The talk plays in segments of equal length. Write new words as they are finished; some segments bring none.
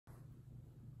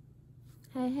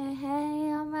Hey,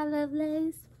 all my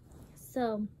lovelies.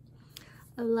 So,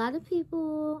 a lot of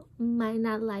people might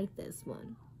not like this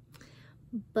one,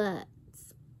 but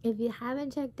if you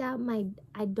haven't checked out my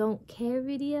I don't care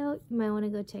video, you might want to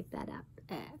go check that out.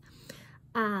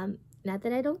 Not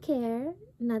that I don't care,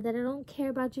 not that I don't care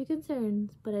about your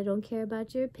concerns, but I don't care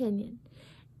about your opinion.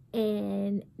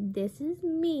 And this is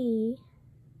me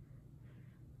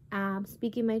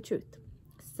speaking my truth.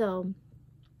 So,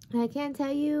 I can't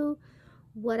tell you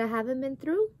what I haven't been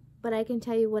through, but I can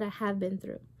tell you what I have been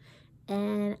through.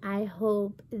 And I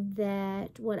hope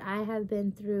that what I have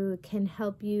been through can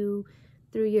help you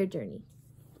through your journey.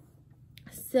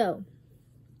 So,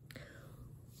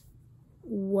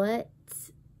 what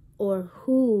or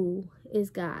who is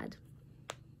God?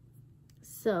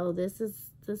 So this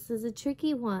is a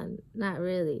tricky one, not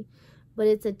really, but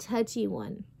it's a touchy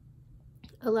one.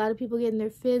 A lot of people get in their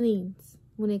feelings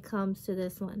when it comes to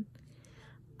this one.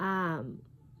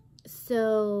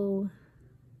 So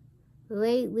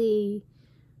lately,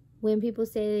 when people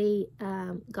say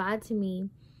God to me,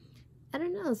 I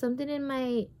don't know, something in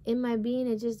my being,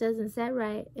 it just doesn't set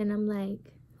right, and I'm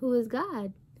like, who is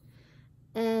God?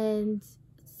 And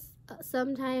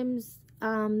sometimes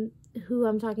who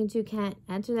I'm talking to can't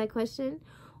answer that question,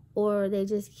 or they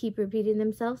just keep repeating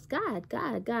themselves, God,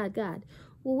 God, God, God.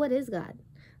 Well, what is God?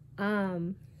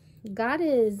 God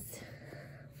is,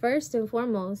 first and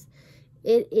foremost,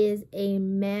 it is a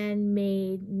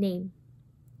man-made name.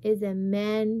 It's a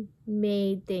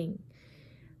man-made thing.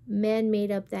 Man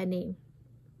made up that name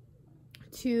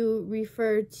to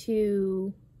refer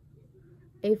to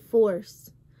a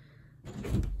force.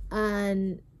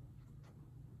 And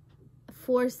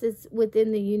force is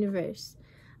within the universe.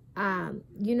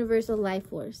 Universal life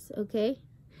force, okay?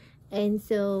 And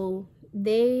so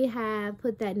they have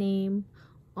put that name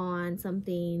on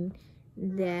something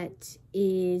that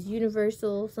is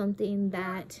universal, something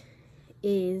that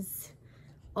is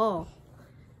all.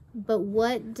 But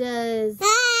what does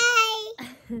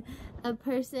a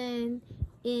person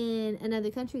in another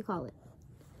country call it?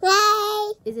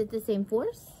 Is it the same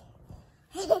force?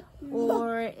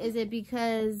 Or is it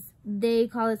because they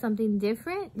call it something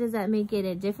different? Does that make it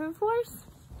a different force?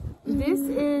 This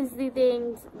is the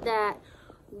things that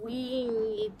we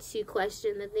need to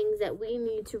question, the things that we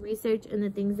need to research, and the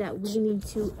things that we need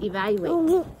to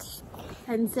evaluate.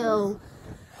 And so,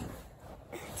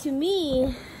 to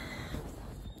me,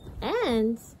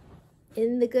 and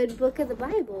in the good book of the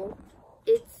Bible,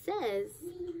 it says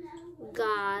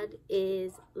God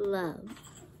is love.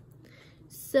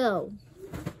 So,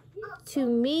 to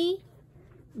me,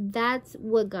 that's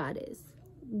what God is.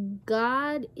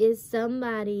 God is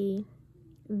somebody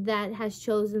that has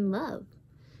chosen love.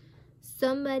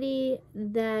 Somebody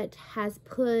that has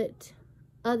put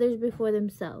others before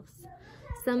themselves.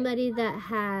 Somebody that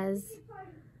has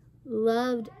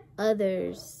loved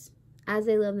others as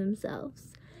they love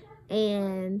themselves.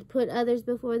 And put others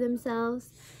before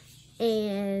themselves.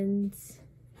 And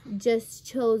just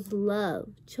chose love.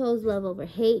 Chose love over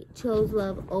hate. Chose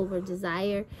love over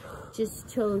desire.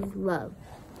 Just chose love.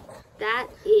 That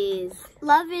is...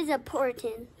 Love is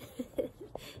important.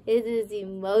 It is the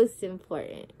most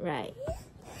important, right?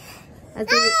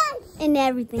 That's in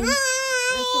everything. That's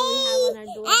what we have on our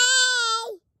door.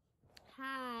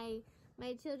 Hi.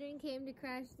 My children came to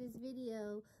crash this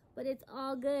video, but it's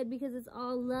all good because it's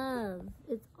all love.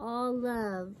 It's all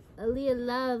love. Aaliyah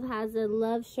Love has a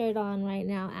love shirt on right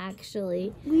now,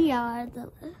 actually. We are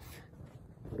the love.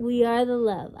 We are the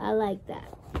love. I like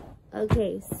that.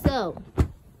 Okay, so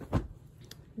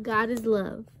God is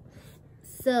love.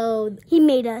 So He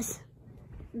made us.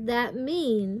 That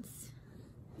means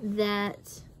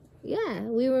that, yeah,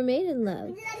 we were made in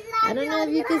love. I don't know if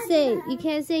you can say, you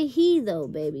can't say he though,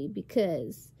 baby,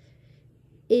 because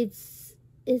it's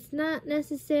not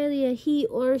necessarily a he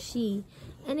or she.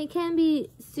 And it can be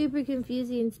super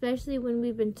confusing, especially when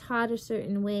we've been taught a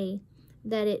certain way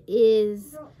that it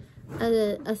is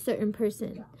a certain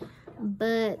person.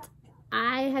 But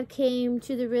I have came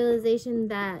to the realization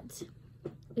that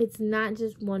it's not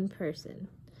just one person.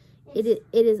 It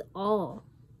is all.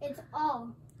 It's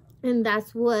all. And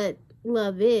that's what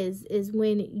love is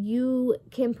when you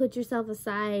can put yourself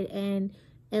aside and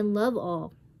love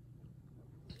all.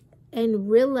 And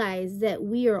realize that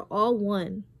we are all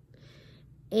one.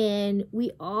 And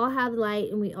we all have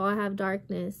light and we all have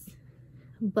darkness.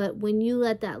 But when you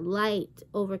let that light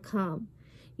overcome,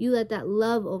 you let that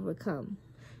love overcome,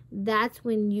 that's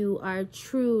when you are a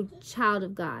true child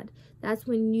of God. That's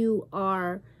when you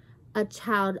are a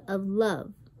child of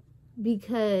love.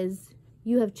 Because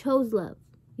you have chose love.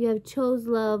 You have chose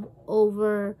love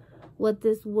over what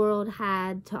this world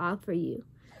had to offer you.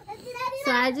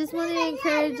 So I just want to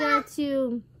encourage y'all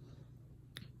to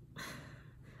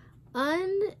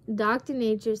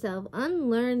undoctrinate yourself,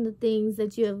 unlearn the things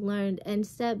that you have learned, and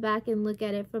step back and look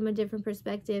at it from a different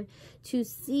perspective to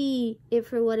see it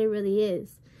for what it really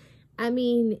is. I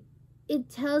mean, it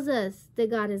tells us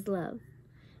that God is love.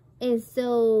 And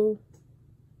so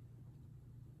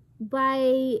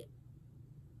by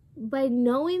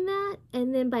knowing that,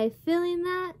 and then by feeling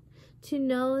that, to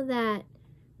know that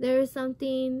there is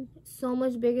something so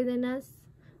much bigger than us,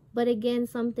 but again,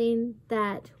 something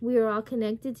that we are all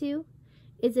connected to.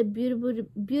 It's a beautiful,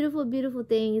 beautiful, beautiful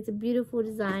thing. It's a beautiful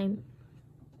design.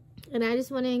 And I just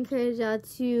want to encourage y'all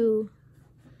to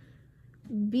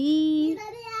be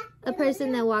a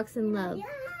person that walks in love,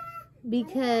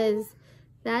 because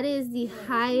that is the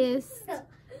highest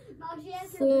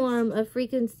form of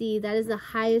frequency. That is the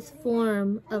highest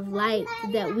form of light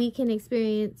that we can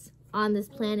experience on this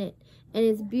planet. And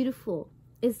it's beautiful.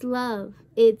 It's love.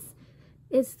 It's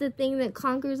the thing that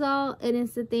conquers all, and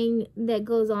it's the thing that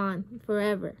goes on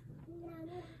forever.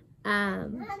 I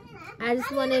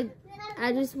just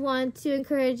want to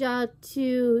encourage y'all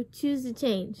to choose to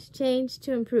change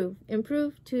to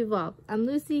improve to evolve. I'm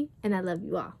LuCy, and I love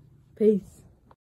you all. Peace.